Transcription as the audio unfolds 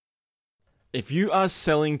If you are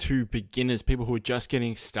selling to beginners, people who are just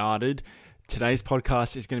getting started, today's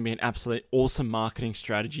podcast is going to be an absolutely awesome marketing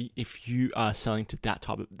strategy if you are selling to that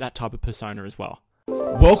type of persona as well.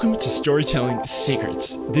 Welcome to Storytelling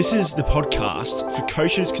Secrets. This is the podcast for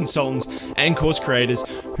coaches, consultants, and course creators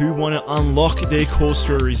who want to unlock their core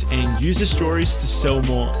stories and use the stories to sell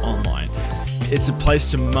more online. It's a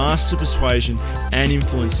place to master persuasion and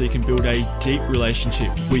influence so you can build a deep relationship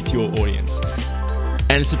with your audience.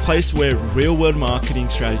 And it's a place where real-world marketing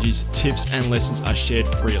strategies, tips, and lessons are shared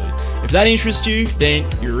freely. If that interests you, then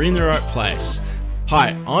you're in the right place. Hi,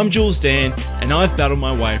 I'm Jules Dan, and I've battled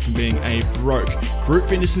my way from being a broke group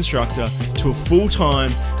fitness instructor to a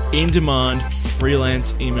full-time, in-demand,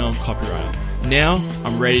 freelance email copywriter. Now,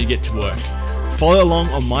 I'm ready to get to work. Follow along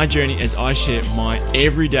on my journey as I share my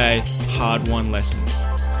everyday, hard-won lessons.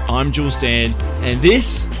 I'm Jules Dan, and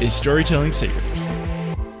this is Storytelling Secrets.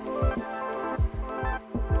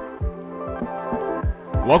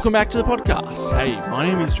 Welcome back to the podcast. Hey, my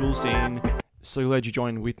name is Jules Dan. So glad you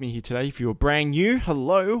joined with me here today. If you're brand new,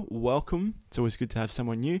 hello, welcome. It's always good to have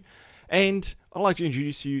someone new. And I'd like to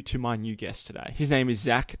introduce you to my new guest today. His name is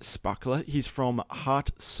Zach Spuckler. He's from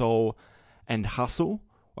Heart, Soul, and Hustle.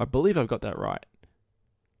 I believe I've got that right.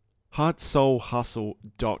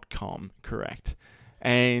 HeartSoulHustle.com, correct.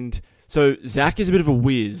 And so Zach is a bit of a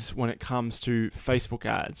whiz when it comes to Facebook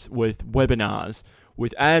ads, with webinars,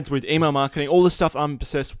 with ads, with email marketing, all the stuff I'm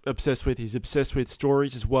obsessed with. He's obsessed with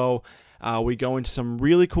stories as well. We go into some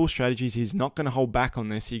really cool strategies. He's not going to hold back on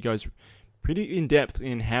this. He goes pretty in depth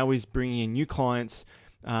in how he's bringing in new clients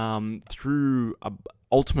through an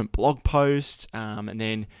ultimate blog post, and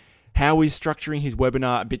then how he's structuring his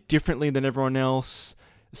webinar a bit differently than everyone else.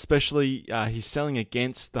 Especially, he's selling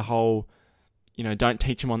against the whole, don't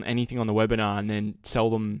teach them on anything on the webinar and then sell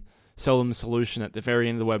them a solution at the very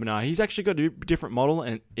end of the webinar. He's actually got a different model,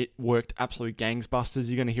 and it worked absolute gangbusters.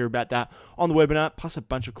 You're going to hear about that on the webinar, plus a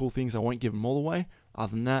bunch of cool things. I won't give them all away.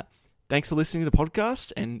 Other than that, thanks for listening to the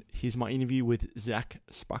podcast, and here's my interview with Zach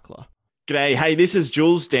Spuckler. G'day. Hey, this is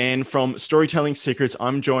Jules Dan from Storytelling Secrets.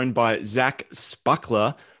 I'm joined by Zach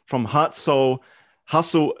Spuckler from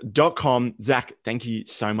HeartSoulHustle.com. Zach, thank you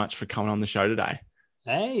so much for coming on the show today.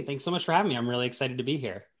 Hey, thanks so much for having me. I'm really excited to be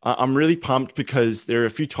here. I'm really pumped because there are a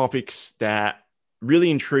few topics that really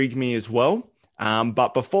intrigue me as well.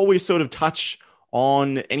 But before we sort of touch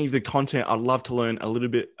on any of the content, I'd love to learn a little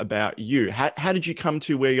bit about you. How did you come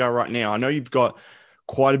to where you are right now? I know you've got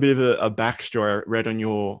quite a bit of a backstory I read on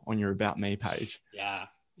your About Me page. Yeah,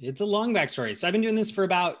 it's a long backstory. So I've been doing this for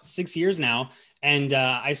about 6 years now. And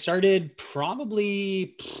I started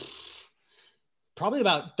probably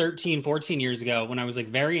about 13, 14 years ago when I was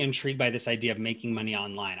very intrigued by this idea of making money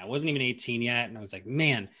online. I wasn't even 18 yet. And I was like,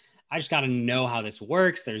 man, I just got to know how this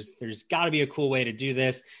works. There's got to be a cool way to do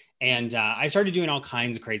this. And I started doing all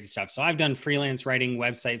kinds of crazy stuff. So I've done freelance writing,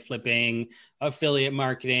 website flipping, affiliate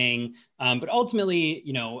marketing. But ultimately,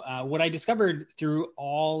 what I discovered through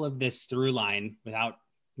all of this through line, without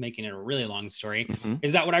making it a really long story,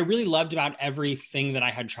 is that what I really loved about everything that I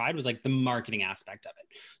had tried was the marketing aspect of it.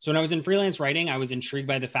 So when I was in freelance writing, I was intrigued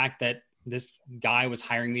by the fact that this guy was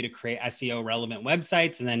hiring me to create SEO relevant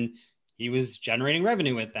websites, and then he was generating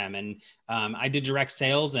revenue with them. And I did direct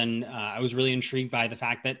sales, and I was really intrigued by the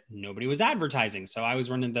fact that nobody was advertising. So I was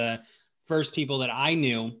one of the first people that I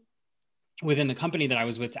knew within the company that I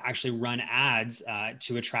was with to actually run ads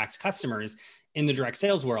to attract customers in the direct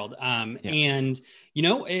sales world. And,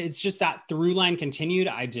 it's just that through line continued.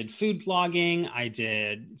 I did food blogging, I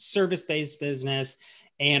did service-based business,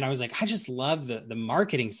 and I was like, I just love the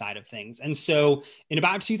marketing side of things. And so in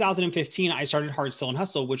about 2015, I started Heart, Soul, and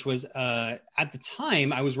Hustle, which was, at the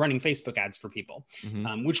time, I was running Facebook ads for people,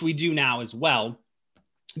 which we do now as well.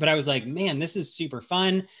 But I was like, man, this is super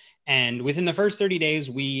fun. And within the first 30 days,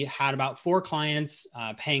 we had about 4 clients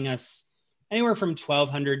paying us anywhere from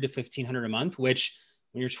 $1,200 to $1,500 a month, which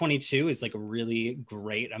when you're 22 is a really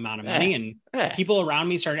great amount of money. And people around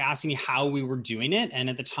me started asking me how we were doing it. And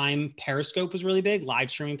at the time, Periscope was really big,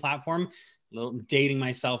 live streaming platform. Dating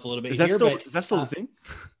myself a little bit is here. That still a thing?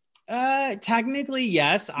 Technically,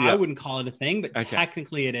 yes. Yep. I wouldn't call it a thing, but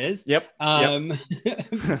technically it is. Yep.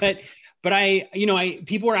 But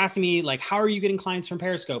people were asking me how are you getting clients from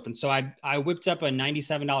Periscope? And so I whipped up a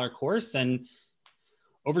 $97 course, and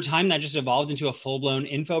over time, that just evolved into a full-blown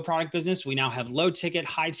info product business. We now have low-ticket,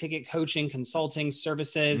 high-ticket coaching, consulting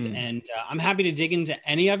services, and I'm happy to dig into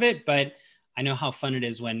any of it, but I know how fun it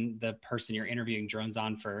is when the person you're interviewing drones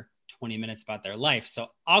on for 20 minutes about their life.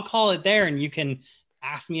 So I'll call it there, and you can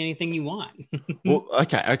ask me anything you want. Well,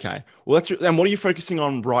 okay. Well, and what are you focusing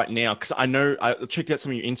on right now? Because I know I checked out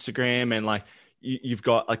some of your Instagram, and you've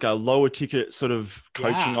got like a lower ticket sort of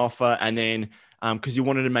coaching offer, and then because you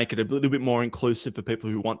wanted to make it a little bit more inclusive for people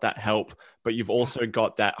who want that help, but you've also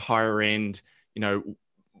got that higher end,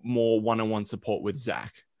 more one-on-one support with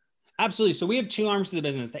Zach. Absolutely. So we have two arms to the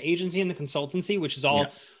business, the agency and the consultancy, which is all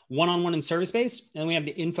one-on-one and service-based. And we have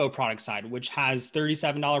the info product side, which has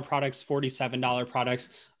 $37 products, $47 products,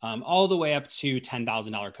 all the way up to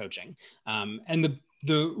 $10,000 coaching. And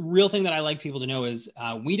the real thing that I like people to know is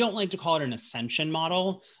we don't like to call it an ascension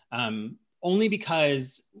model, only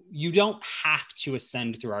because you don't have to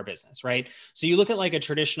ascend through our business, right? So you look at like a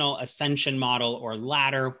traditional ascension model or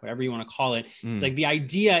ladder, whatever you want to call it. It's like the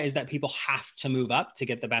idea is that people have to move up to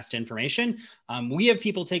get the best information. We have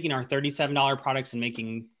people taking our $37 products and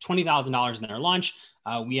making $20,000 in their launch.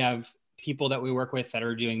 We have people that we work with that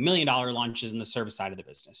are doing $1 million launches in the service side of the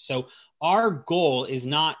business. So our goal is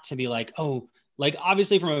not to be like, like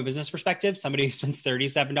obviously from a business perspective, somebody who spends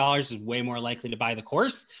 $37 is way more likely to buy the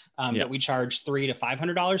course that we charge $300 to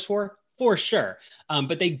 $500 for sure.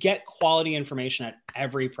 But they get quality information at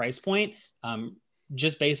every price point,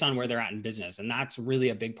 just based on where they're at in business. And that's really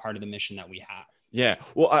a big part of the mission that we have. Yeah,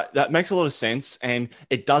 well, that makes a lot of sense. And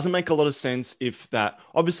it doesn't make a lot of sense if that,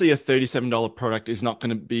 obviously a $37 product is not going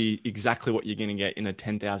to be exactly what you're going to get in a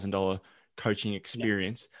 $10,000 coaching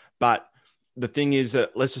experience. But the thing is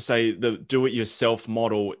that, let's just say the do-it-yourself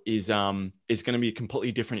model is going to be a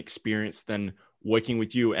completely different experience than working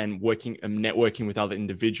with you and networking with other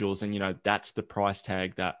individuals. And, that's the price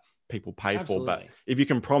tag that people pay for. But if you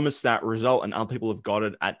can promise that result and other people have got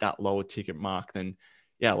it at that lower ticket mark, then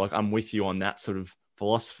yeah, like I'm with you on that sort of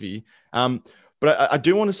philosophy. But I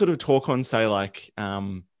do want to sort of talk on, say, like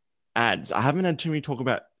ads. I haven't had too many talk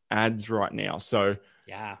about ads right now. So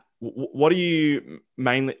yeah. What are you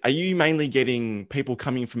mainly getting people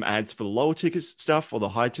coming from ads for the lower ticket stuff or the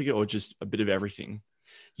high ticket, or just a bit of everything?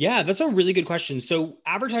 Yeah, that's a really good question. So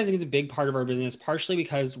advertising is a big part of our business, partially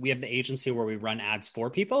because we have the agency where we run ads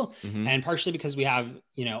for people, and partially because we have,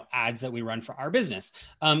 ads that we run for our business.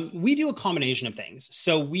 We do a combination of things.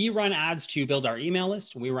 So we run ads to build our email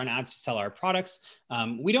list. We run ads to sell our products.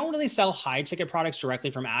 We don't really sell high ticket products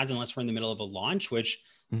directly from ads unless we're in the middle of a launch, which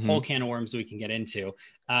whole can of worms we can get into.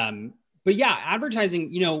 But yeah,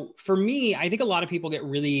 advertising, for me, I think a lot of people get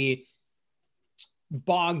really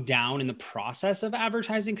bogged down in the process of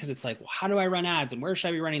advertising, because it's like, well, how do I run ads and where should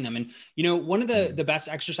I be running them? And, one of the best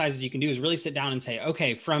exercises you can do is really sit down and say,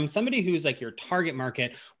 okay, from somebody who's like your target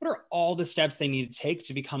market, what are all the steps they need to take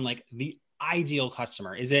to become like the ideal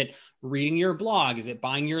customer? Is it reading your blog? Is it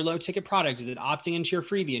buying your low ticket product? Is it opting into your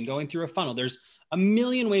freebie and going through a funnel? There's a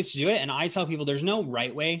million ways to do it. And I tell people there's no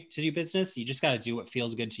right way to do business. You just got to do what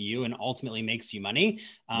feels good to you and ultimately makes you money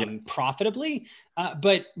profitably.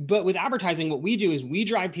 But with advertising, what we do is we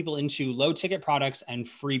drive people into low ticket products and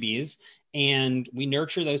freebies, and we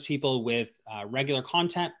nurture those people with regular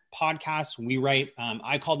content, podcasts. We write,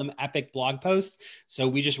 I call them epic blog posts. So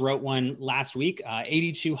we just wrote one last week,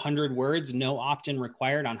 8,200 words, no opt-in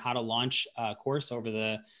required, on how to launch a course over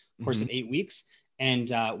the course of 8 weeks.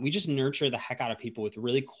 And we just nurture the heck out of people with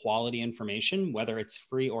really quality information, whether it's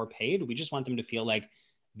free or paid. We just want them to feel like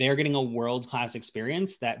they're getting a world-class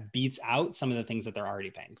experience that beats out some of the things that they're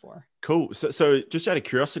already paying for. Cool. So just out of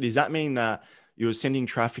curiosity, does that mean that you're sending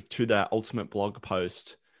traffic to that ultimate blog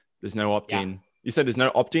post? There's no opt-in. Yeah. You said there's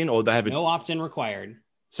no opt-in, or they have no opt-in required.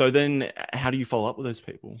 So then how do you follow up with those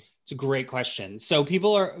people? It's a great question. So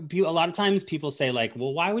a lot of times people say like,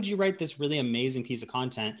 well, why would you write this really amazing piece of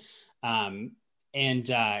content?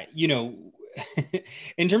 In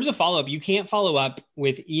terms of follow-up, you can't follow up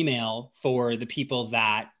with email for the people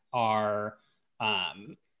that are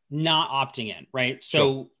not opting in, right?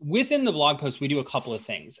 So within the blog post, we do a couple of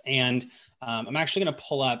things. And I'm actually going to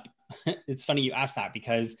pull up, it's funny you asked that,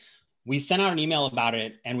 because we sent out an email about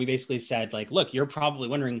it. And we basically said like, look, you're probably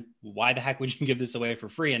wondering why the heck would you give this away for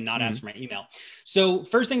free and not ask for my email? So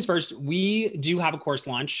first things first, we do have a course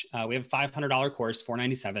launch. We have a $500 course,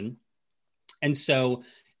 $497. And so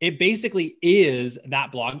it basically is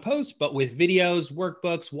that blog post, but with videos,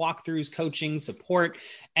 workbooks, walkthroughs, coaching, support.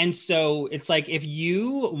 And so it's like, if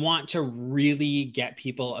you want to really get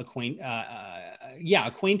people acquainted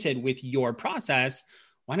with your process,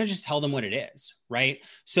 why not just tell them what it is, right?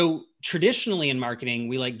 So traditionally in marketing,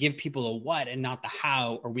 we like give people a what and not the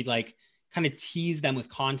how, or we like kind of tease them with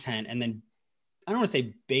content. And then I don't want to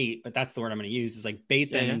say bait, but that's the word I'm going to use, is like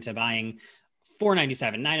bait them into buying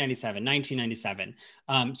 $497, $997,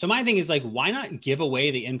 $1997. So my thing is like, why not give away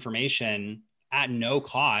the information at no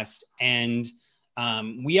cost? And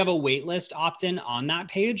we have a waitlist opt-in on that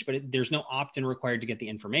page, but there's no opt-in required to get the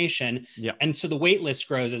information. And so the waitlist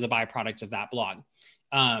grows as a byproduct of that blog.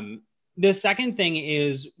 The second thing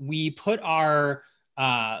is we put low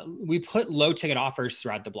ticket offers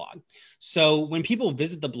throughout the blog. So when people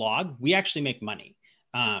visit the blog, we actually make money.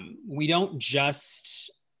 We don't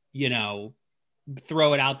just,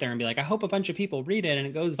 throw it out there and be like, I hope a bunch of people read it and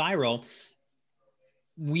it goes viral.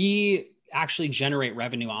 We actually generate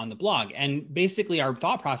revenue on the blog. And basically our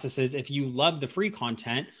thought process is, if you love the free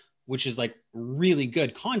content, which is like really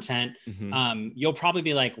good content, you'll probably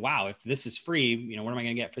be like, wow, if this is free, what am I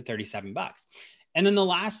going to get for $37? And then the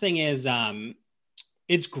last thing is,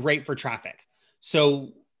 it's great for traffic.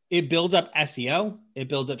 So it builds up SEO, it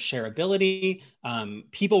builds up shareability.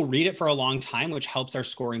 People read it for a long time, which helps our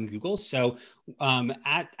score in Google. So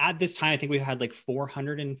at this time, I think we've had like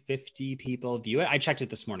 450 people view it. I checked it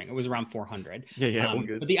this morning. It was around 400. Yeah, all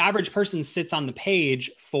good. But the average person sits on the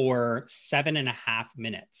page for 7.5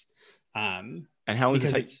 minutes. And how long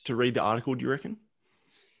does it take to read the article, do you reckon?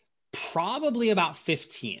 Probably about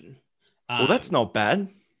 15. Well, that's not bad.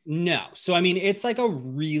 No. So, I mean, it's like a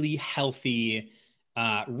really healthy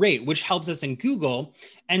rate, which helps us in Google.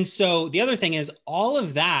 And so the other thing is, all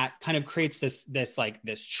of that kind of creates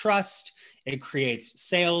this trust. It creates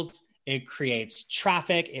sales, it creates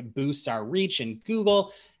traffic, it boosts our reach in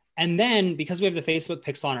Google. And then because we have the Facebook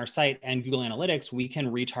pixel on our site and Google Analytics, we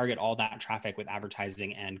can retarget all that traffic with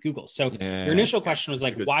advertising and Google. So your initial question was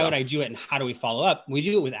like, why would I do it? And how do we follow up? We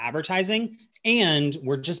do it with advertising, and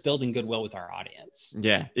we're just building goodwill with our audience.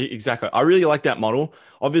 Yeah, exactly. I really like that model.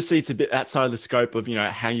 Obviously, it's a bit outside of the scope of,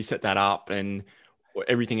 how you set that up and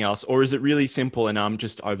everything else. Or is it really simple and I'm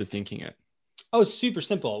just overthinking it? Oh, it's super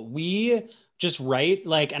simple. We just write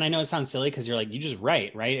and I know it sounds silly because you're like, you just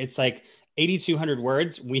write, right? It's like 8,200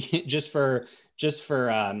 words. We just for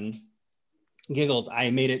giggles, I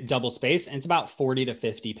made it double space, and it's about 40 to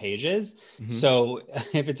 50 pages. So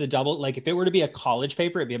if it's a double, if it were to be a college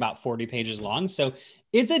paper, it'd be about 40 pages long. So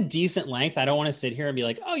it's a decent length. I don't want to sit here and be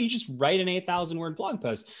like, oh, you just write an 8,000 word blog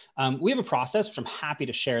post. We have a process, which I'm happy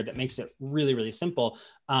to share, that makes it really, really simple.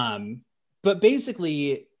 But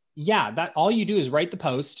basically, that all you do is write the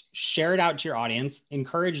post, share it out to your audience,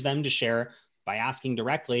 encourage them to share by asking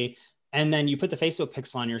directly. And then you put the Facebook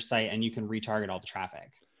pixel on your site and you can retarget all the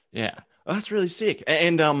traffic. Yeah. Oh, that's really sick.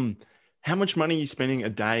 And how much money are you spending a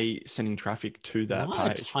day sending traffic to that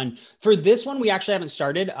page? A ton. For this one, we actually haven't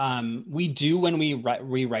started. We do when we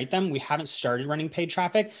rewrite them. We haven't started running paid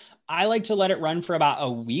traffic. I like to let it run for about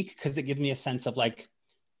a week because it gives me a sense of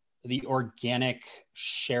the organic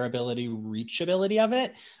shareability, reachability of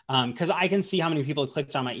it. Because I can see how many people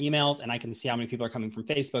clicked on my emails, and I can see how many people are coming from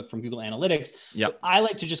Facebook, from Google Analytics. Yep. So I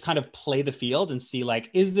like to just kind of play the field and see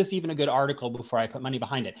is this even a good article before I put money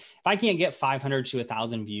behind it? If I can't get 500 to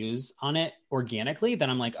 1,000 views on it organically,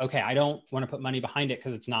 then I'm like, okay, I don't want to put money behind it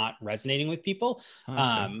because it's not resonating with people.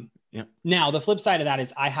 Now the flip side of that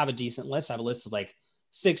is I have a decent list. I have a list of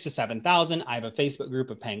 6,000 to 7,000. I have a Facebook group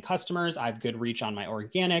of paying customers. I have good reach on my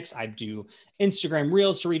organics. I do Instagram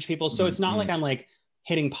Reels to reach people. So it's not like I'm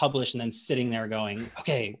hitting publish and then sitting there going,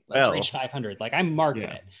 okay, let's reach 500. I market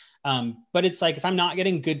it. But it's if I'm not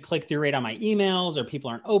getting good click-through rate on my emails, or people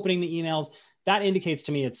aren't opening the emails, that indicates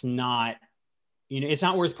to me it's not, it's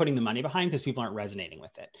not worth putting the money behind because people aren't resonating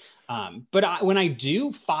with it. But when I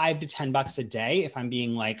do $5 to $10 a day, if I'm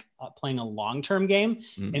being playing a long-term game,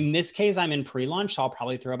 in this case, I'm in pre-launch, so I'll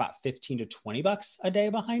probably throw about $15 to $20 a day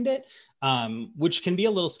behind it, which can be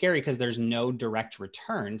a little scary because there's no direct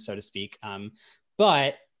return, so to speak.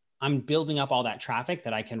 But I'm building up all that traffic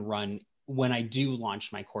that I can run when I do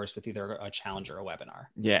launch my course with either a challenge or a webinar.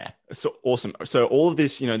 Yeah. So awesome. So all of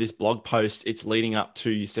this, this blog post, it's leading up to,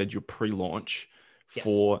 you said, your pre-launch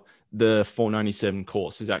for the $497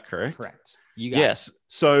 course. Is that correct? Correct. You got it.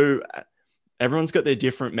 So everyone's got their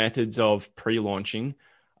different methods of pre-launching.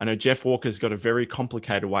 I know Jeff Walker's got a very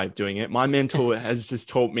complicated way of doing it. My mentor has just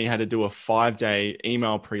taught me how to do a 5-day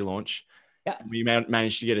email pre-launch. Yeah. We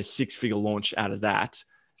managed to get a 6-figure launch out of that.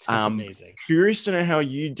 That's amazing. Curious to know how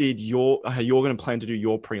you're going to plan to do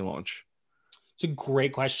your pre-launch. It's a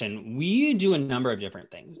great question. We do a number of different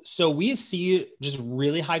things. So we seed just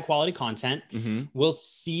really high quality content. We'll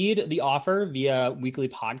seed the offer via weekly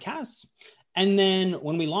podcasts. And then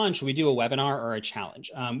when we launch, we do a webinar or a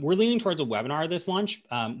challenge. We're leaning towards a webinar this launch,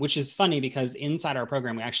 which is funny because inside our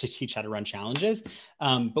program, we actually teach how to run challenges.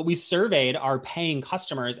 But we surveyed our paying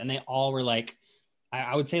customers and they all were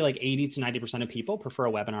I would say 80 to 90% of people prefer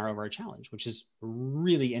a webinar over a challenge, which is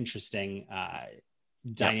really interesting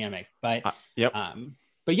dynamic. But yeah,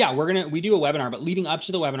 we do a webinar, but leading up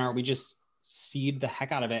to the webinar, we just seed the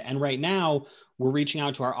heck out of it. And right now we're reaching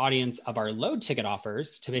out to our audience of our low ticket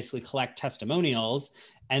offers to basically collect testimonials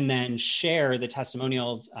and then share the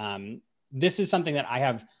testimonials. This is something that I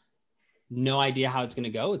have no idea how it's going to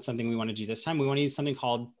go. It's something we want to do this time. We want to use something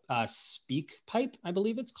called SpeakPipe, I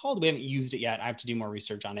believe it's called. We haven't used it yet. I have to do more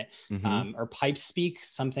research on it. Or PipeSpeak,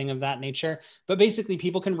 something of that nature. But basically,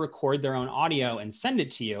 people can record their own audio and send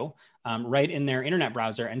it to you right in their internet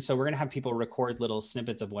browser. And so we're going to have people record little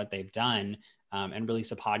snippets of what they've done and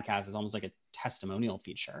release a podcast as almost like a testimonial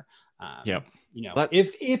feature.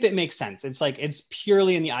 If it makes sense. It's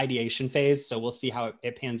purely in the ideation phase. So we'll see how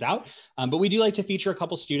it pans out. But we do like to feature a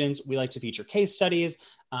couple students. We like to feature case studies.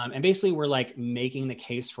 And basically we're like making the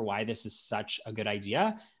case for why this is such a good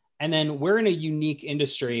idea. And then we're in a unique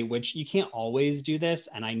industry, which you can't always do this.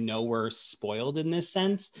 And I know we're spoiled in this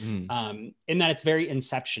sense, in that it's very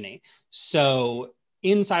inception-y. So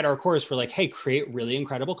inside our course, we're like, hey, create really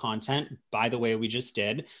incredible content. By the way, we just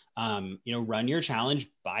did, run your challenge.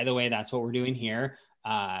 By the way, that's what we're doing here.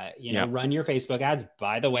 Run your Facebook ads.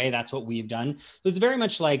 By the way, that's what we've done. So it's very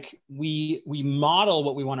much like we model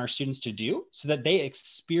what we want our students to do so that they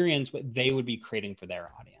experience what they would be creating for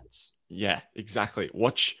their audience. Yeah, exactly.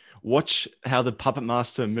 Watch how the puppet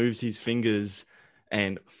master moves his fingers,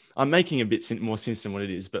 and I'm making a bit more sense than what it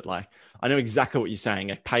is, but like, I know exactly what you're saying.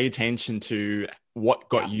 Like, pay attention to what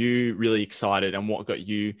got you really excited and what got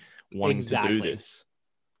you wanting to do this.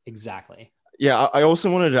 Exactly. Yeah. I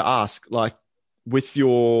also wanted to ask, like, with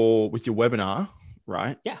your webinar,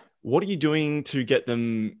 right? Yeah. What are you doing to get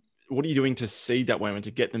them? What are you doing to seed that webinar,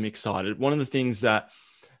 to get them excited? One of the things that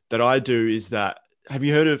I do is that,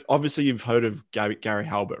 obviously you've heard of Gary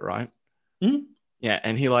Halbert, right? Mm-hmm. Yeah.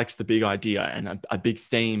 And he likes the big idea and a big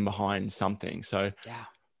theme behind something. So yeah.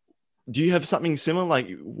 Do you have something similar,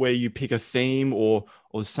 like where you pick a theme or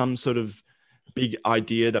some sort of big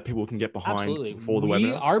idea that people can get behind? Absolutely. For the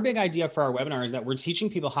webinar? Our big idea for our webinar is that we're teaching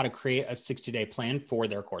people how to create a 60-day plan for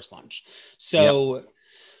their course launch. So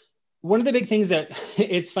one of the big things that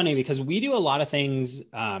it's funny because we do a lot of things,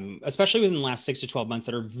 especially within the last 6 to 12 months,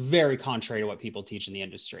 that are very contrary to what people teach in the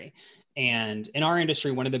industry. And in our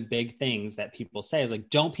industry, one of the big things that people say is like,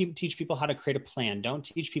 don't teach people how to create a plan. Don't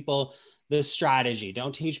teach people the strategy.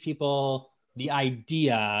 Don't teach people the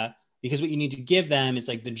idea, because what you need to give them is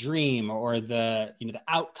like the dream or the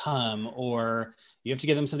outcome, or you have to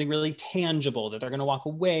give them something really tangible that they're going to walk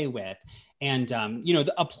away with. And,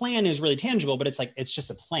 a plan is really tangible, but it's just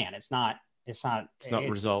a plan. It's not results.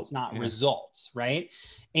 Right.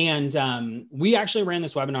 And we actually ran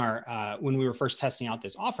this webinar when we were first testing out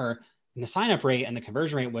this offer, and the sign-up rate and the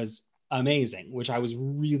conversion rate was amazing, which I was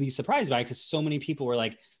really surprised by because so many people were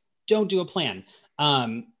like, don't do a plan.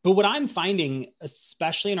 But what I'm finding,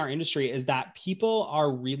 especially in our industry, is that people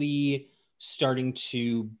are really starting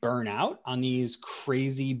to burn out on these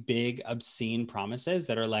crazy, big, obscene promises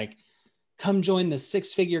that are like, come join the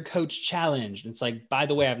 6-figure coach challenge. And it's like, by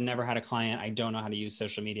the way, I've never had a client. I don't know how to use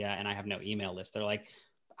social media and I have no email list. They're like,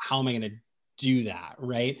 how am I going to do that?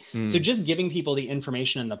 Right. So just giving people the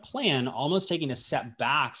information and the plan, almost taking a step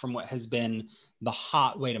back from what has been the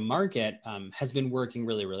hot way to market, has been working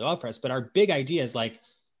really, really well for us. But our big idea is like,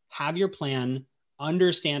 have your plan,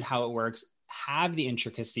 understand how it works, have the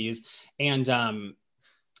intricacies. And,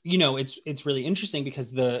 it's really interesting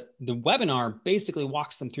because the webinar basically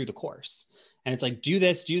walks them through the course. And it's like, do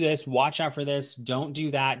this, watch out for this, don't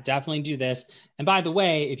do that, definitely do this. And by the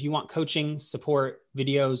way, if you want coaching, support,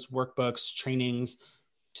 videos, workbooks, trainings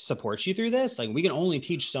to support you through this, like we can only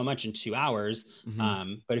teach so much in 2 hours.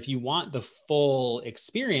 But if you want the full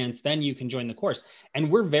experience, then you can join the course.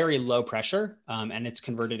 And we're very low pressure, and it's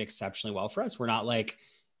converted exceptionally well for us. We're not like,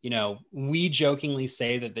 we jokingly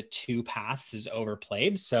say that the 2 paths is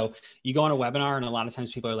overplayed. So you go on a webinar and a lot of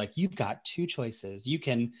times people are like, you've got 2 choices. You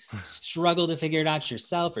can struggle to figure it out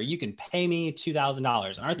yourself, or you can pay me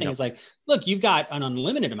 $2,000. And our thing is like, look, you've got an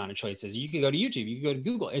unlimited amount of choices. You could go to YouTube, you could go to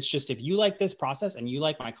Google. It's just, if you like this process and you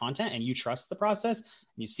like my content and you trust the process,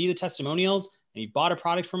 and you see the testimonials and you bought a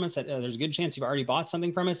product from us, there's a good chance you've already bought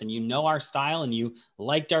something from us and you know our style and you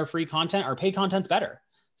liked our free content. Our paid content's better.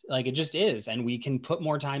 Like it just is. And we can put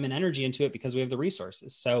more time and energy into it because we have the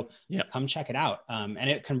resources. So come check it out. And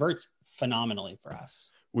it converts phenomenally for us.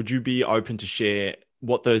 Would you be open to share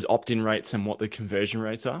what those opt-in rates and what the conversion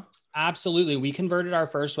rates are? Absolutely. We converted our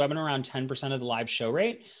first webinar around 10% of the live show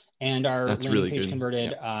rate. And our landing page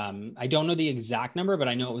converted, I don't know the exact number, but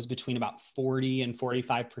I know it was between about 40 and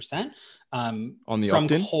 45% on the from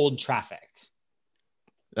opt-in? Cold traffic.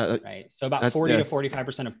 Right. So about 40 to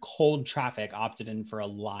 45% of cold traffic opted in for a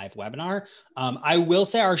live webinar. I will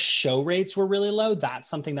say our show rates were really low. That's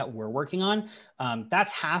something that we're working on.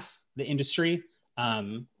 That's half the industry.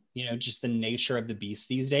 just the nature of the beast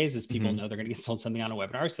these days is people Mhm. know they're going to get sold something on a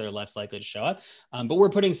webinar, so they're less likely to show up. But we're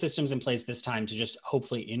putting systems in place this time to just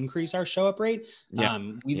hopefully increase our show up rate. Yeah.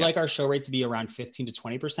 We'd Yeah. like our show rate to be around 15 to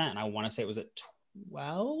 20%. And I want to say it was at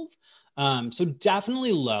 12. So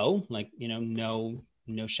definitely low, like,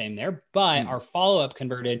 no shame there, but our follow-up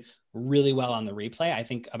converted really well on the replay. I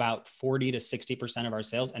think about 40 to 60% of our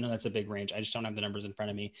sales. I know that's a big range. I just don't have the numbers in front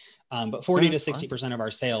of me. But 40 to 60% of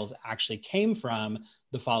our sales actually came from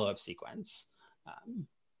the follow-up sequence,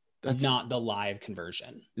 not the live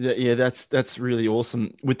conversion. Yeah, that's really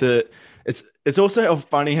awesome. It's also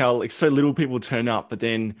funny how like so little people turn up, but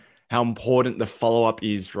then how important the follow-up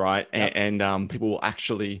is, right? Yep. And people will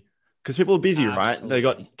actually, because people are busy, right? They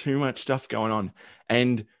got too much stuff going on.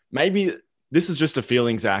 And maybe this is just a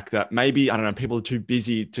feeling, Zach, that maybe, I don't know, people are too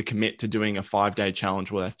busy to commit to doing a 5-day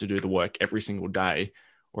challenge where they have to do the work every single day.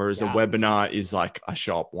 Whereas a webinar is like I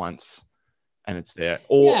show up once and it's there,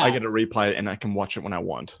 or I get a replay and I can watch it when I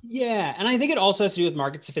want. Yeah. And I think it also has to do with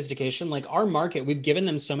market sophistication. Like our market, we've given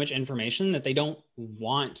them so much information that they don't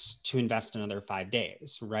want to invest another 5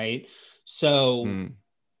 days. Right. So,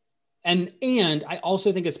 and I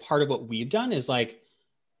also think it's part of what we've done is like,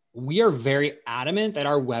 we are very adamant that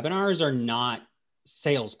our webinars are not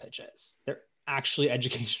sales pitches. They're actually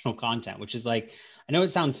educational content, which is like, I know it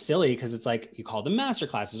sounds silly because it's like you call them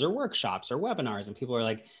masterclasses or workshops or webinars and people are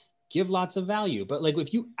like, give lots of value. But like,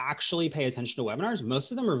 if you actually pay attention to webinars,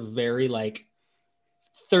 most of them are very like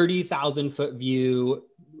 30,000 foot view,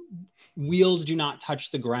 wheels do not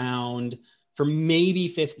touch the ground for maybe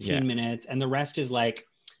 15 minutes. And the rest is like,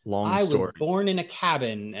 long I stories. was born in a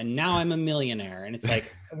cabin and now I'm a millionaire. And it's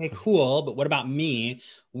like, okay, cool. But what about me?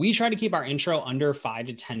 We try to keep our intro under 5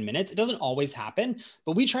 to 10 minutes. It doesn't always happen,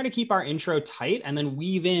 but we try to keep our intro tight and then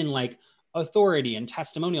weave in like authority and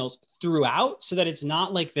testimonials throughout so that it's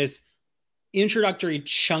not like this introductory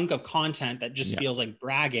chunk of content that just feels like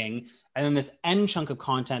bragging. And then this end chunk of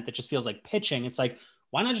content that just feels like pitching. It's like,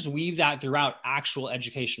 why not just weave that throughout actual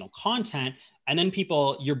educational content? And then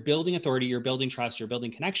people, you're building authority, you're building trust, you're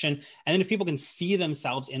building connection. And then if people can see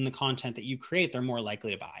themselves in the content that you create, they're more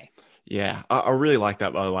likely to buy. Yeah, I really like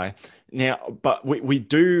that, by the way. Now, but we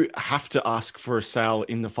do have to ask for a sale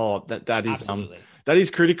in the follow-up. That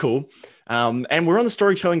is critical. And we're on the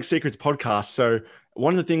Storytelling Secrets podcast. So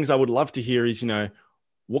one of the things I would love to hear is,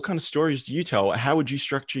 what kind of stories do you tell? How would you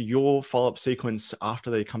structure your follow-up sequence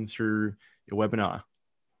after they come through your webinar?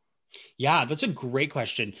 Yeah, that's a great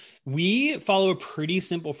question. We follow a pretty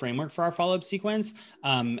simple framework for our follow-up sequence.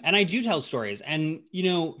 And I do tell stories. And,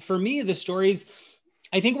 for me, the stories,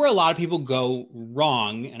 I think where a lot of people go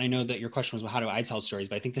wrong, and I know that your question was, well, how do I tell stories?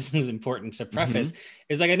 But I think this is important to preface,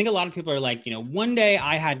 is like, I think a lot of people are like, one day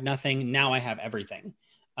I had nothing, now I have everything.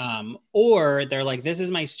 Or they're like, this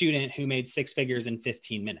is my student who made 6 figures in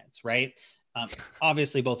 15 minutes, right?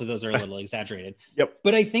 Obviously, both of those are a little exaggerated. Yep.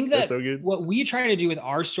 But I think that what we try to do with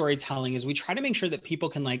our storytelling is we try to make sure that people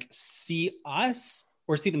can like see us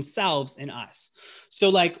or see themselves in us. So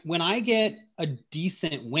like when I get a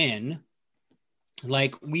decent win,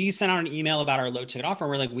 like we sent out an email about our low ticket offer.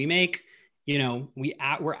 We're like, we make,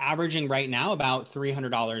 we're averaging right now about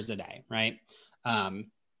 $300 a day, right?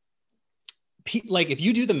 Like if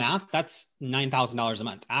you do the math, that's $9,000 a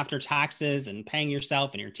month after taxes and paying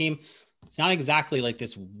yourself and your team. It's not exactly like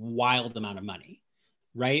this wild amount of money,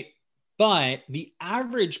 right? But the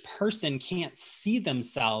average person can't see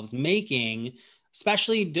themselves making,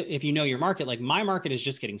 especially if you know your market, like my market is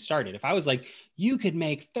just getting started. If I was like, you could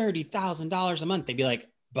make $30,000 a month, they'd be like,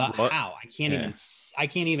 but what? How? I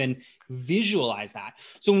can't even visualize that.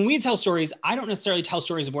 So when we tell stories, I don't necessarily tell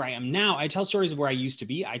stories of where I am now. I tell stories of where I used to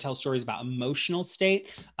be. I tell stories about emotional state.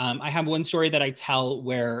 I have one story that I tell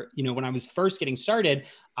where, when I was first getting started,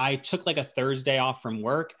 I took like a Thursday off from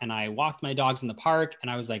work and I walked my dogs in the park and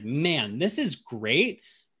I was like, man, this is great,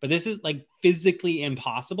 but this is like physically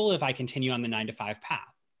impossible if I continue on the 9-to-5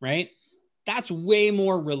 path, right? That's way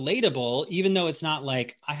more relatable, even though it's not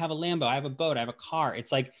like I have a Lambo, I have a boat, I have a car.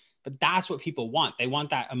 It's like, but that's what people want. They want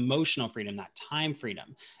that emotional freedom, that time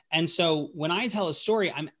freedom. And so when I tell a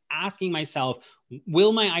story, I'm asking myself,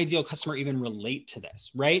 will my ideal customer even relate to this?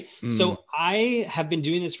 Right. So I have been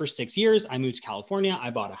doing this for 6 years. I moved to California. I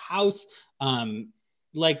bought a house.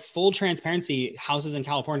 Like full transparency, houses in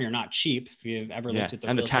California are not cheap. If you've ever looked at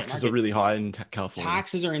the taxes are really high in California.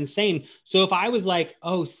 Taxes are insane. So if I was like,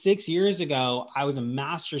 6 years ago, I was a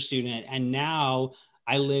master's student and now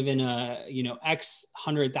I live in a, X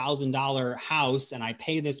 $100,000 house and I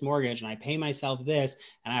pay this mortgage and I pay myself this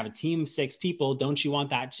and I have a team of 6 people. Don't you want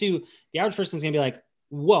that too? The average person is going to be like,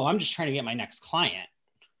 whoa, I'm just trying to get my next client.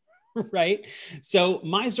 right? So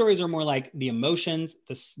my stories are more like the emotions,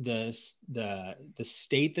 the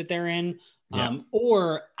state that they're in, Yeah.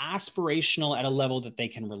 or aspirational at a level that they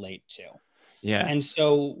can relate to. Yeah. And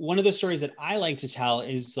so one of the stories that I like to tell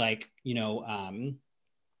is like,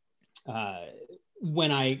 uh,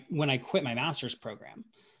 when I quit my master's program,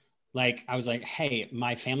 like I was like, hey,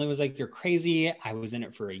 my family was like, you're crazy. I was in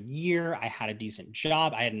it for a year. I had a decent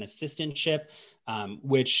job. I had an assistantship,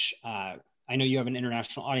 which I know you have an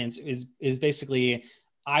international audience, is basically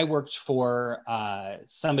I worked for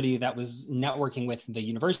somebody that was networking with the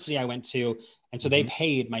university I went to. And so they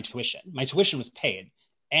paid my tuition. My tuition was paid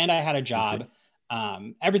and I had a job.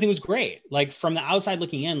 Everything was great. Like from the outside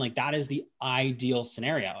looking in, like that is the ideal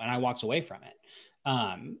scenario. And I walked away from it.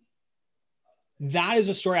 That is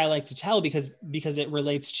a story I like to tell because it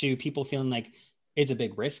relates to people feeling like it's a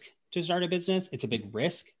big risk to start a business. It's a big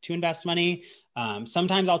risk to invest money.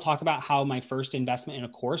 Sometimes I'll talk about how my first investment in a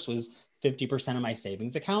course was 50% of my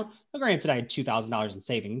savings account. But granted, I had $2,000 in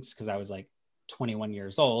savings because I was like 21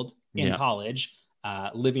 years old in college,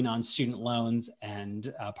 living on student loans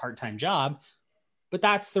and a part-time job. But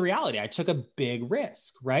that's the reality. I took a big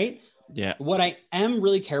risk, right? Yeah. What I am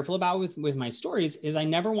really careful about with my stories is I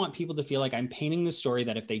never want people to feel like I'm painting the story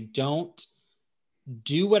that if they don't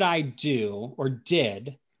do what I do or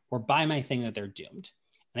did or buy my thing, that they're doomed.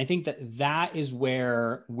 And I think that is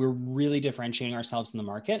where we're really differentiating ourselves in the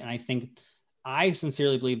market. And I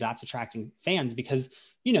sincerely believe that's attracting fans because,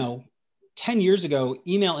 10 years ago,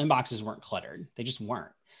 email inboxes weren't cluttered. They just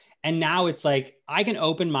weren't. And now it's like, I can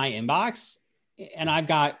open my inbox and I've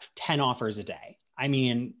got 10 offers a day. I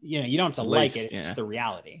mean, you don't have to like it. It's the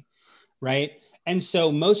reality. Right. And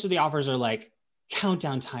so most of the offers are like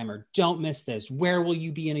countdown timer. Don't miss this. Where will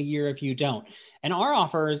you be in a year if you don't? And our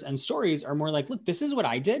offers and stories are more like, look, this is what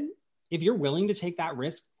I did. If you're willing to take that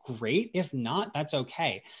risk, great. If not, that's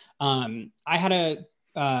okay. I had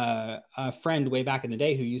a friend way back in the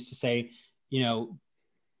day who used to say,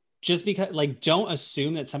 just because don't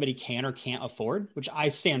assume that somebody can or can't afford, which I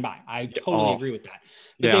stand by. I totally agree with that.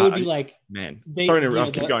 But they would be like, man, sorry to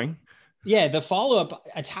interrupt, keep going. Yeah. The follow-up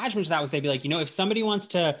attachment to that was they'd be like, if somebody wants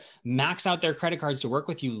to max out their credit cards to work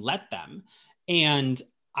with you, let them. And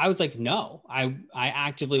I was like, no, I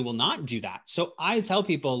actively will not do that. So I tell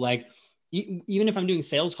people like, even if I'm doing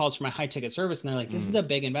sales calls for my high ticket service and they're like, this is a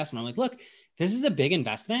big investment. I'm like, look, this is a big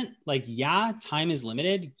investment. Like, yeah, time is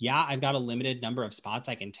limited. Yeah, I've got a limited number of spots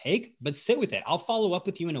I can take, but sit with it. I'll follow up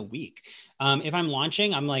with you in a week. If I'm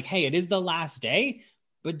launching, I'm like, hey, it is the last day,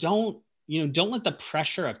 but don't let the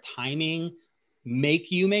pressure of timing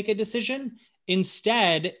make you make a decision.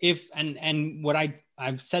 Instead,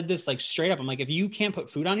 I've said this like straight up, I'm like, if you can't put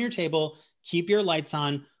food on your table, keep your lights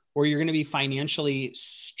on, or you're going to be financially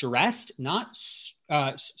stressed,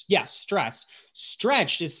 stressed.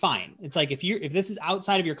 Stretched is fine. It's like, if this is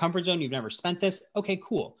outside of your comfort zone, you've never spent this, okay,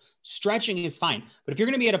 cool. Stretching is fine. But if you're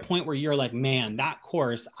going to be at a point where you're like, man, that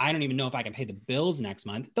course, I don't even know if I can pay the bills next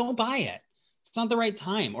month, don't buy it. It's not the right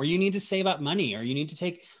time. Or you need to save up money, or you need to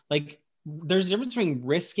take there's a difference between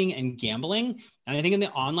risking and gambling. And I think in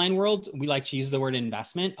the online world, we like to use the word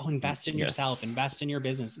investment. Oh, invest in yourself, invest in your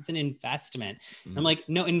business. It's an investment. And I'm like,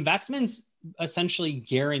 no, investments essentially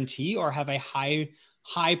guarantee or have a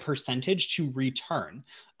high percentage to return.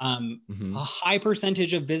 A high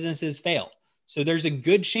percentage of businesses fail. So there's a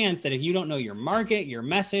good chance that if you don't know your market, your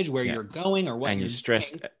message, where you're going or what, and you're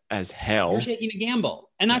stressed as hell, you're taking a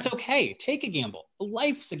gamble. And that's okay. Take a gamble.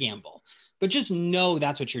 Life's a gamble. But just know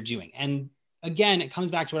that's what you're doing. And again, it comes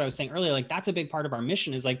back to what I was saying earlier. Like, that's a big part of our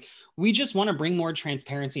mission is like, we just want to bring more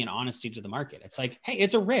transparency and honesty to the market. It's like, hey,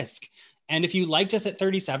 it's a risk. And if you liked us at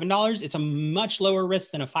 $37, it's a much lower risk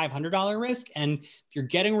than a $500 risk. And if you're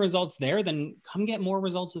getting results there, then come get more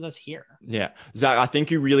results with us here. Yeah. Zach, I think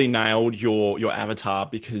you really nailed your avatar,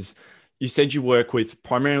 because you said you work with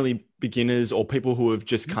primarily beginners or people who have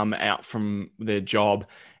just come out from their job.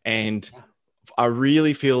 And I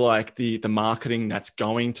really feel like the marketing that's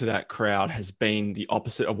going to that crowd has been the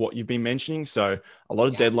opposite of what you've been mentioning. So a lot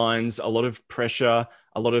of deadlines, a lot of pressure,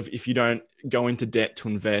 a lot of, if you don't go into debt to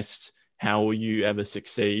invest, how will you ever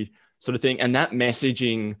succeed, sort of thing. And that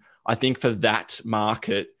messaging, I think for that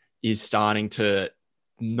market is starting to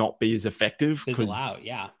not be as effective. Fizzle out,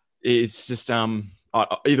 it's just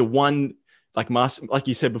either one, like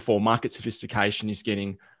you said before, market sophistication is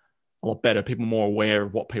getting a lot better. People are more aware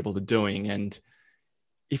of what people are doing. And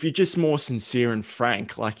if you're just more sincere and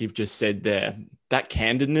frank, like you've just said there, that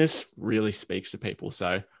candidness really speaks to people.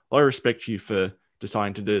 So I respect you for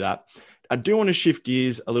deciding to do that. I do want to shift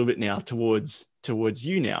gears a little bit now towards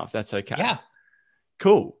you now, if that's okay. Yeah.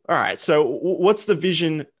 Cool. All right. So what's the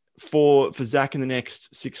vision for Zach in the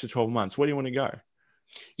next 6 to 12 months? Where do you want to go?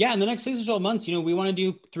 Yeah, in the next 6 to 12 months, we want to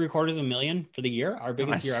do $750,000 for the year. Our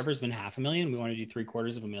biggest year Nice. ever has been $500,000. We want to do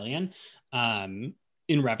 $750,000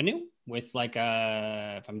 in revenue with like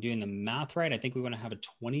if I'm doing the math right, I think we want to have a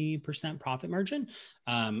 20% profit margin.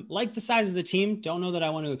 Like the size of the team, don't know that I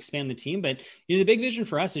want to expand the team, but the big vision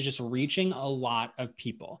for us is just reaching a lot of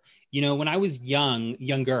people. When I was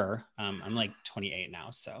younger, I'm like 28 now.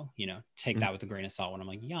 So, take that with a grain of salt when I'm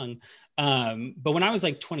like young. But when I was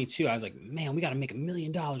like 22, I was like, man, we got to make $1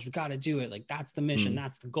 million. We got to do it. Like, that's the mission.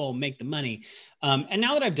 That's the goal, make the money. And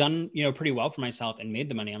now that I've done, pretty well for myself and made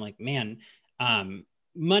the money, I'm like, man,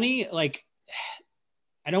 money, like,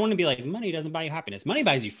 I don't want to be like, money doesn't buy you happiness. Money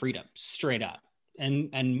buys you freedom, straight up.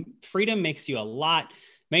 And freedom makes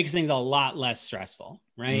things a lot less stressful,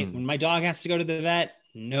 right? When my dog has to go to the vet,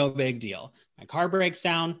 no big deal. My car breaks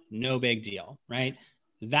down, no big deal, right?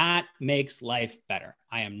 That makes life better.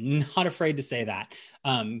 I am not afraid to say that.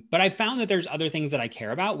 But I found that there's other things that I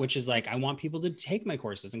care about, which is like, I want people to take my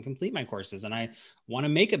courses and complete my courses, and I want to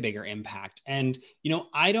make a bigger impact. And,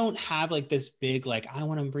 I don't have like this big, like, I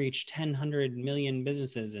want to reach 100 million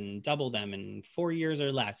businesses and double them in 4 years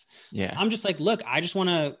or less. Yeah. I'm just like, look, I just want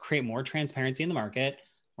to create more transparency in the market,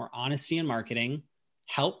 more honesty in marketing,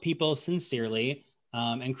 help people sincerely,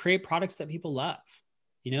 and create products that people love.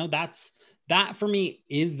 That for me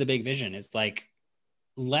is the big vision, is like,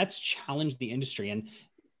 let's challenge the industry. And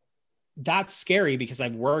that's scary because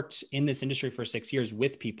I've worked in this industry for 6 years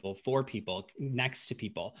with people, for people, next to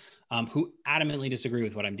people who adamantly disagree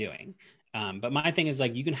with what I'm doing. But my thing is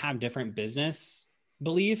like, you can have different business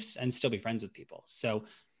beliefs and still be friends with people. So,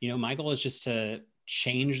 my goal is just to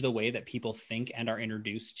change the way that people think and are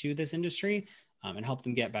introduced to this industry, and help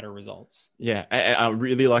them get better results. Yeah. I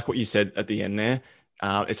really like what you said at the end there.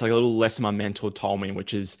 It's like a little lesson my mentor told me,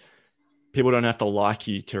 which is people don't have to like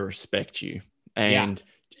you to respect you. And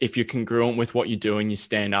if you're congruent with what you do and you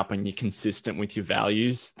stand up and you're consistent with your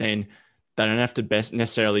values, then they don't have to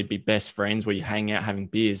necessarily be best friends where you hang out having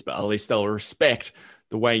beers, but at least they'll respect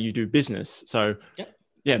the way you do business. So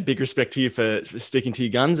yeah, big respect to you for sticking to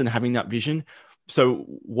your guns and having that vision. So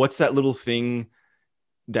what's that little thing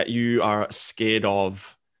that you are scared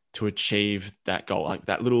of to achieve that goal, like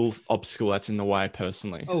that little obstacle that's in the way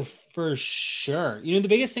personally? Oh, for sure. The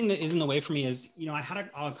biggest thing that is in the way for me is, I had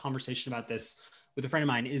a conversation about this with a friend of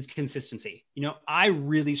mine, is consistency. I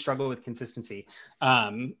really struggle with consistency.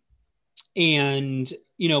 And,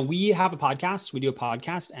 we have a podcast, we do a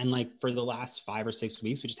podcast, and like for the last 5 or 6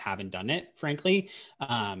 weeks, we just haven't done it, frankly.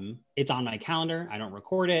 It's on my calendar. I don't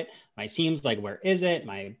record it. My team's like, where is it?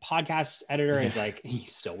 My podcast editor is like,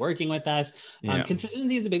 he's still working with us.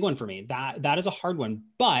 Consistency is a big one for me. That is a hard one,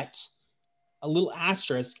 but a little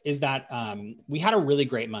asterisk is that we had a really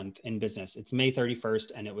great month in business. It's May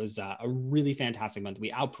 31st, and it was a really fantastic month.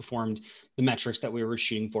 We outperformed the metrics that we were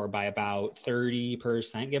shooting for by about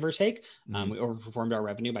 30%, give or take. We overperformed our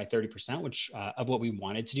revenue by 30%, which of what we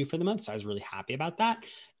wanted to do for the month. So I was really happy about that.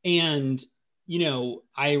 And,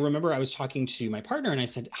 I remember I was talking to my partner and I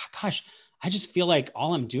said, gosh, I just feel like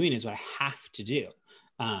all I'm doing is what I have to do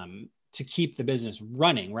to keep the business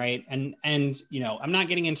running. Right. And, I'm not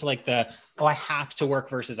getting into like I have to work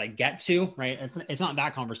versus I get to, right. It's not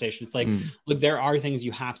that conversation. It's like, look, there are things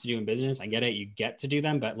you have to do in business. I get it. You get to do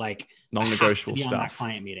them, but like non-negotiable stuff. On that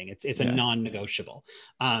client meeting. It's a non-negotiable.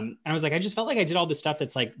 And I was like, I just felt like I did all this stuff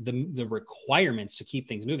that's like the requirements to keep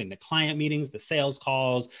things moving, the client meetings, the sales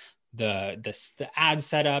calls, the ad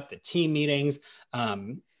setup, the team meetings. But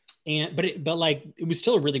it was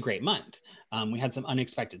still a really great month. We had some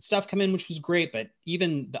unexpected stuff come in, which was great. But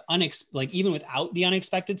even even without the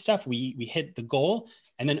unexpected stuff, we hit the goal,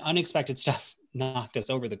 and then unexpected stuff knocked us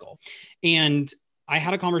over the goal. And I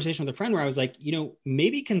had a conversation with a friend where I was like,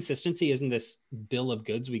 maybe consistency isn't this bill of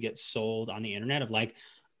goods we get sold on the internet of like,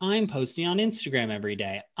 I'm posting on Instagram every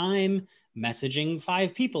day. I'm messaging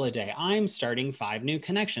 5 people a day. I'm starting 5 new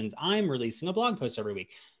connections. I'm releasing a blog post every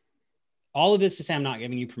week. All of this to say, I'm not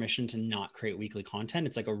giving you permission to not create weekly content.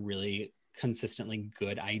 It's like a really consistently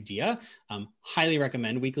good idea. Highly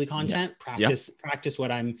recommend weekly content. Practice what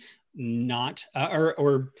I'm not,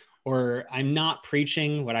 or I'm not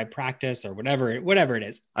preaching what I practice, or whatever it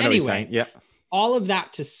is. I know what you're saying. Yeah. All of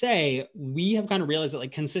that to say, we have kind of realized that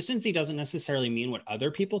like consistency doesn't necessarily mean what other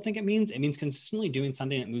people think it means. It means consistently doing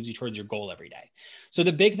something that moves you towards your goal every day. So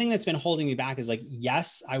the big thing that's been holding me back is like,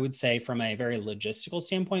 yes, I would say from a very logistical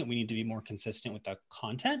standpoint, we need to be more consistent with the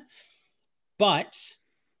content, but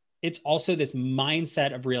it's also this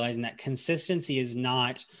mindset of realizing that consistency is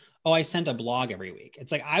not, oh, I sent a blog every week.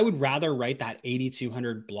 It's like, I would rather write that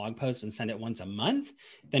 8,200 blog post and send it once a month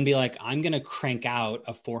than be like, I'm going to crank out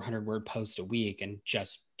a 400 word post a week and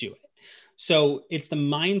just do it. So it's the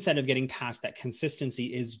mindset of getting past that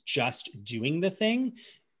consistency is just doing the thing,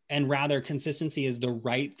 and rather consistency is the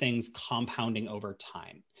right things compounding over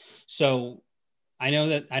time. So I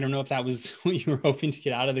don't know if that was what you were hoping to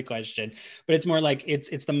get out of the question, but it's more like it's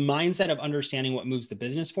the mindset of understanding what moves the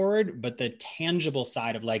business forward, but the tangible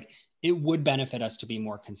side of like, it would benefit us to be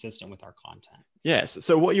more consistent with our content. Yes.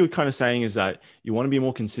 So what you were kind of saying is that you want to be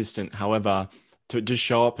more consistent. However, to just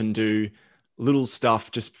show up and do little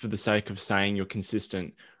stuff just for the sake of saying you're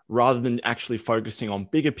consistent, rather than actually focusing on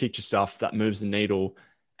bigger picture stuff that moves the needle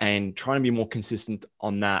and trying to be more consistent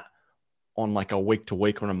on that on like a week to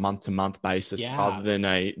week or on a month to month basis, rather than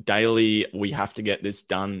a daily, we have to get this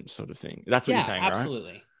done sort of thing. That's what you're saying,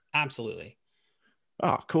 absolutely. Right? Absolutely.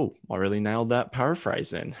 Oh, cool. I really nailed that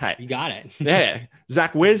paraphrase then. Hey, you got it. Yeah.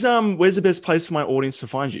 Zach, where's the best place for my audience to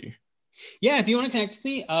find you? Yeah, if you want to connect with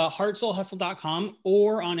me, heartsoulhustle.com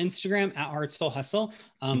or on Instagram at heartsoulhustle.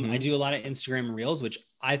 I do a lot of Instagram reels, which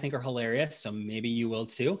I think are hilarious. So maybe you will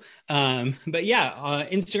too. But yeah,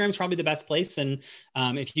 Instagram is probably the best place. And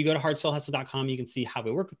if you go to heartsoulhustle.com, you can see how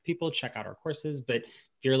we work with people, check out our courses. But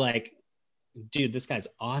if you're like, dude, this guy's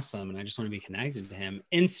awesome, and I just want to be connected to him,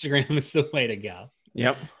 Instagram is the way to go.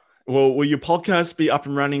 Yep. Well, will your podcast be up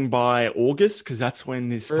and running by August? Because that's when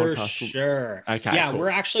this podcast will... Sure. Okay. Yeah, cool. We're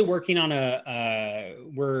actually working on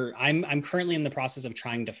I'm currently in the process of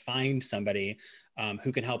trying to find somebody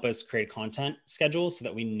who can help us create a content schedule so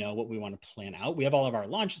that we know what we want to plan out. We have all of our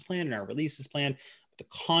launches planned and our releases planned. But the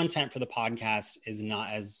content for the podcast is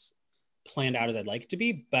not as planned out as I'd like it to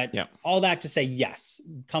be. But all that to say, yes,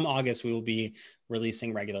 come August, we will be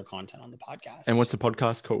releasing regular content on the podcast. And what's the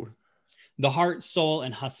podcast called? The Heart, Soul,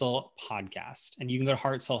 and Hustle podcast. And you can go to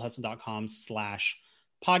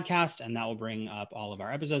heartsoulhustle.com/podcast, and that will bring up all of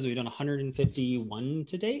our episodes. We've done 151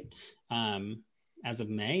 to date as of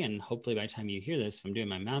May. And hopefully by the time you hear this, if I'm doing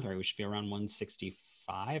my math right, we should be around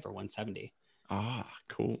 165 or 170. Ah,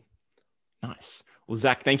 cool. Nice. Well,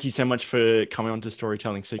 Zach, thank you so much for coming on to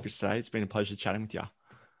Storytelling Secrets today. It's been a pleasure chatting with you.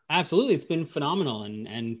 Absolutely. It's been phenomenal.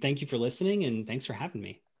 And thank you for listening, and thanks for having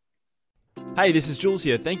me. Hey, this is Jules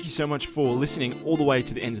here. Thank you so much for listening all the way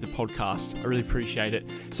to the end of the podcast. I really appreciate it.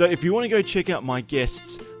 So if you want to go check out my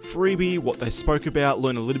guests' freebie, what they spoke about,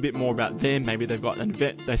 learn a little bit more about them, maybe they've got an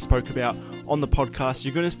event they spoke about on the podcast,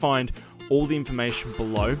 you're going to find all the information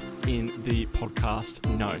below in the podcast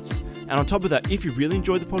notes. And on top of that, if you really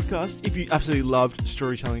enjoyed the podcast, if you absolutely loved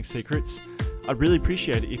Storytelling Secrets, I'd really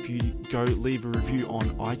appreciate it if you go leave a review on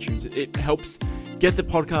iTunes. It helps get the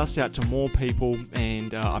podcast out to more people,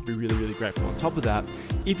 and I'd be really, really grateful. On top of that,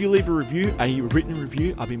 if you leave a review, a written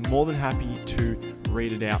review, I'd be more than happy to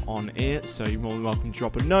read it out on air. So you're more than welcome to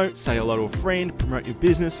drop a note, say hello to a friend, promote your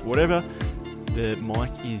business, whatever. The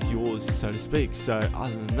mic is yours, so to speak. So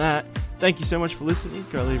other than that, thank you so much for listening.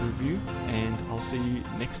 Go leave a review, and I'll see you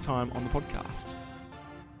next time on the podcast.